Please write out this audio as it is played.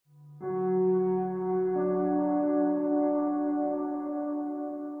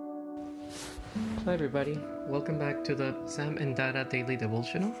Hi everybody, welcome back to the Sam and Dada Daily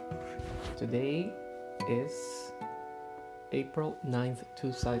Devotional. Today is April 9th,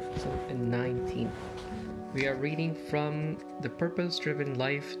 2019. We are reading from the Purpose Driven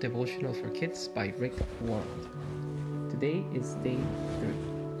Life Devotional for Kids by Rick Warren. Today is day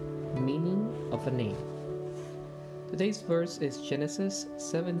 3, Meaning of a Name. Today's verse is Genesis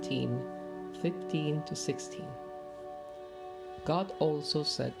 17:15-16. God also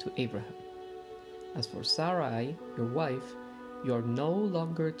said to Abraham, "As for Sarai, your wife, you are no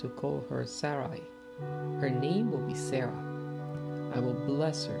longer to call her Sarai. Her name will be Sarah. I will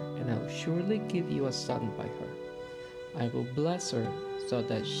bless her, and I will surely give you a son by her. I will bless her so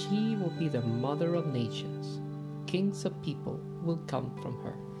that she will be the mother of nations. Kings of people will come from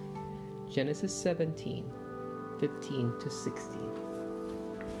her." Genesis 17:15-16.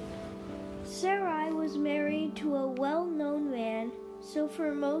 Sarai was married to a well-known man, so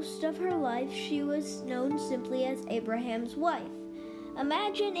for most of her life she was known simply as Abraham's wife.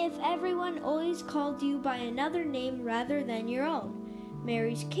 Imagine if everyone always called you by another name rather than your own.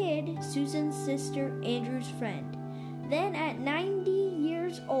 Mary's kid, Susan's sister, Andrew's friend. Then at 90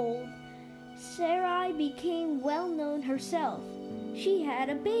 years old, Sarai became well-known herself. She had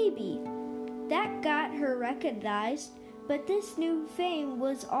a baby. That got her recognized, but this new fame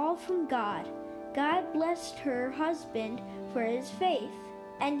was all from God. God blessed her husband for his faith,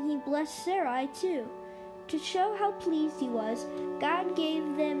 and he blessed Sarai too. To show how pleased he was, God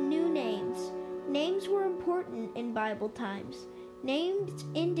gave them new names. Names were important in Bible times. Names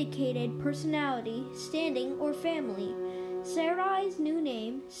indicated personality, standing, or family. Sarai's new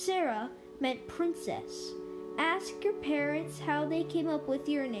name, Sarah, meant princess. Ask your parents how they came up with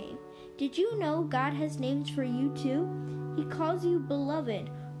your name. Did you know God has names for you too? He calls you beloved,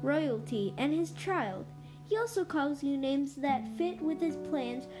 royalty, and his child. He also calls you names that fit with his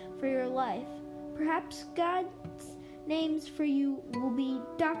plans for your life. Perhaps God's names for you will be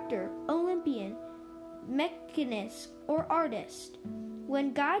doctor, Olympian, mechanist, or artist.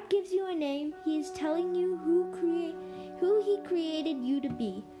 When God gives you a name, he is telling you who he created you to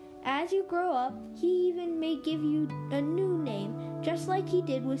be. As you grow up, he even may give you a new name, just like he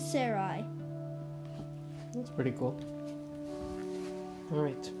did with Sarai. That's pretty cool.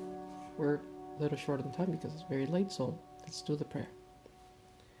 Alright, we're a little short on time because it's very late, so let's do the prayer.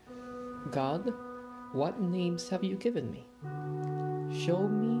 God, what names have you given me? Show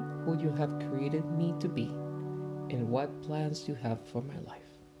me who you have created me to be and what plans you have for my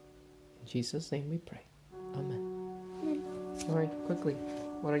life. In Jesus' name we pray. Amen. Alright, quickly,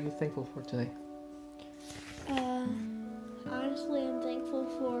 what are you thankful for today? Honestly, I'm thankful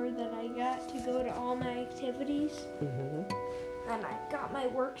for that I got to go to all my activities, and I got my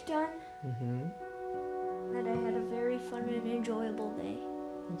work done, that I had a very fun and enjoyable day,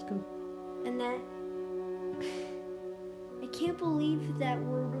 That's good. and that I can't believe that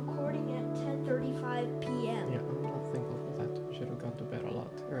we're recording at 10:35 p.m. Yeah, I'm not thankful for that. We should have gone to bed a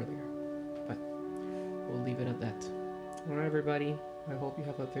lot earlier, but we'll leave it at that. Alright everybody, I hope you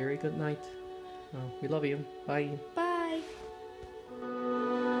have a very good night. We love you. Bye. Bye.